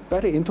scene,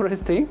 very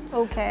interesting.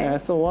 Okay.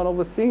 So one of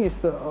the things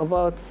is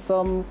about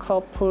some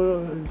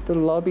couple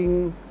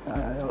loving,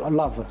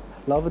 love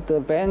the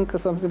bank or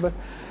something, but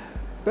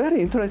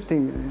very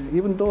interesting.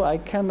 Even though I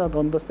cannot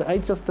understand, I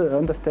just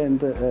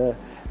understand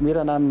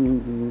Mera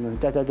naam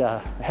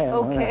ja.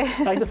 Okay.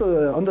 I just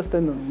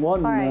understand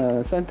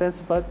one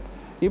sentence, but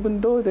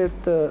even though that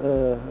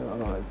the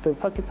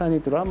Pakistani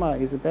drama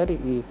is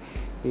very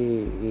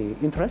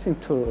interesting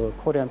to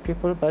Korean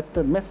people, but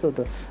the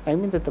method, I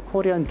mean that the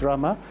Korean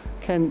drama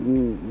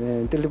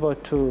can deliver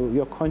to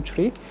your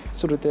country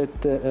through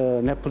that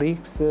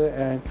Netflix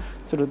and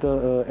through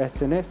the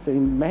SNS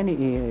in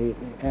many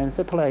and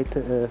satellite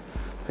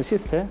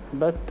system,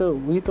 but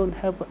we don't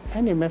have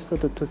any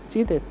method to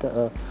see that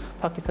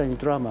Pakistani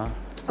drama.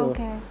 So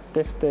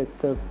that's the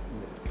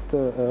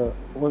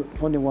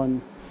only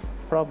one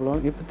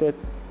problem. If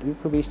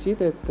we see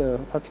that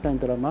Pakistani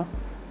drama,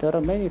 there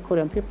are many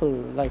Korean people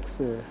likes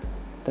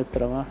that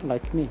drama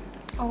like me.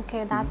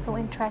 Okay, that's so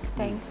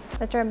interesting.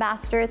 Mr.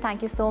 Ambassador,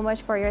 thank you so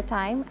much for your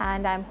time,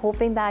 and I'm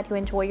hoping that you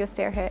enjoy your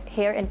stay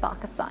here in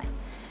Pakistan.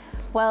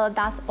 Well,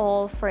 that's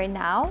all for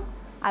now.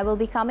 I will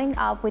be coming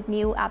up with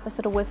new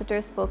episode of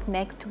Visitors Book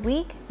next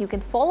week. You can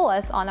follow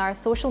us on our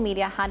social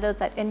media handles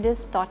at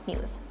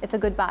indus.news. It's a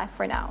goodbye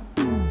for now.